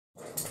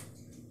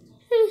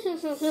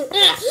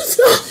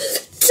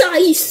Die,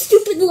 you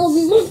stupid little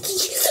monkey.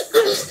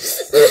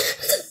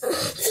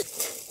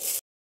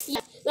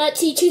 Yeah, that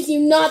teaches you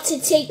not to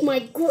take my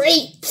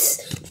grapes.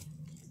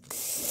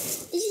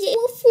 They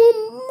were from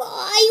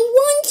my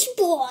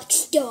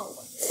lunchbox, though.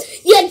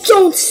 Yeah,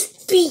 don't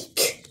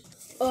speak.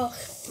 Ugh,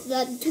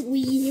 that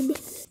dweeb.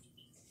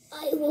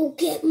 I will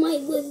get my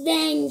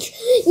revenge,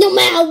 no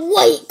matter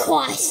what it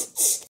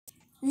costs.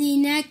 The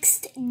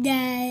next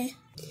day.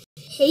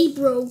 Hey,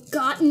 bro,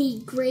 got any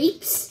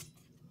grapes?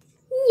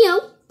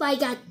 Nope, I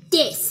got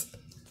this.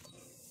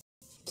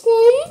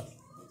 Plum?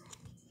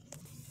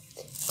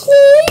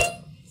 Plum?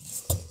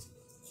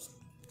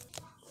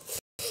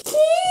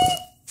 Plum?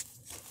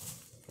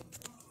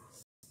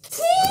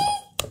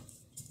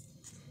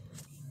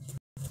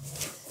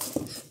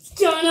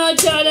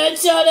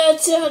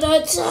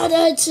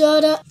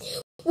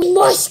 We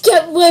must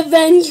get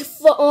revenge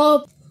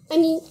for,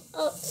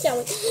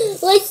 sorry.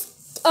 Let's,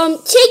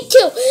 take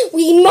two.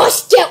 We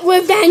must get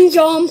revenge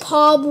on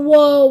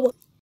Pablo.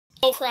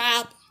 Oh,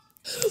 crap.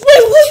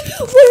 Wait,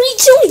 what are you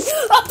doing?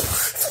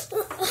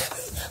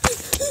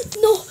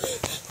 No.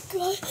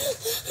 God.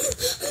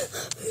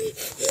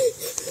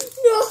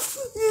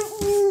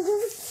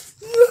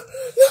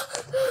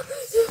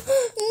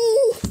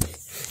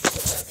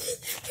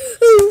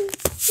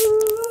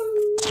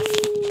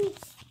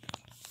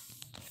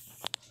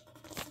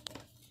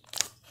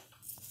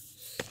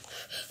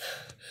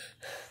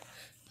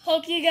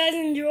 Hope you guys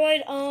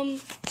enjoyed.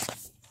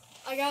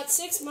 I got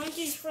 6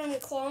 monkeys from the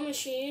claw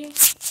machine.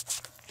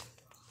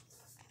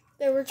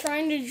 They were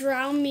trying to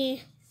drown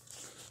me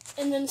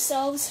in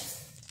themselves.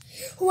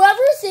 Whoever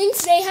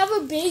thinks they have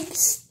a big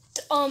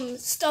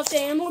stuffed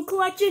animal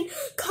collection,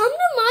 come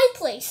to my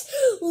place.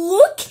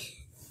 Look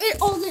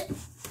at all the...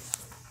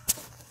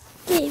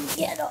 Babe,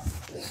 get up.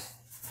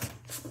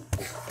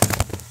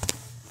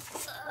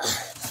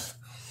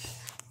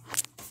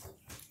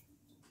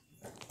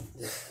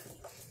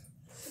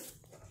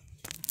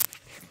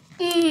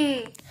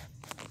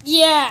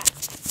 Yeah,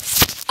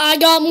 I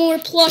got more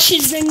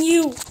plushes than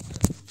you.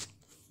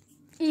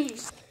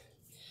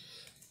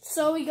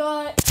 So we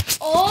got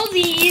all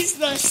these,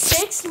 the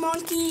 6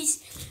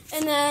 monkeys,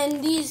 and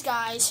then these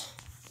guys.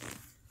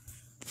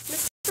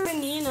 Mr.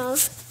 Banana,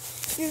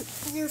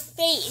 your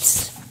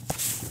face.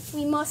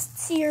 We must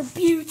see your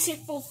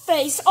beautiful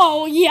face.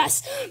 Oh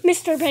yes,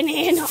 Mr.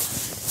 Banana.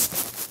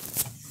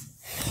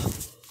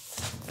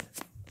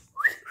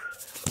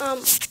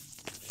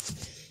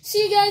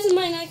 See you guys in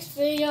my next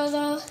video,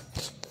 though.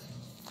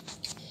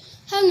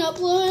 Haven't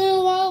uploaded in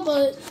a while,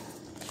 but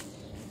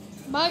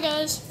bye,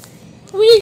 guys.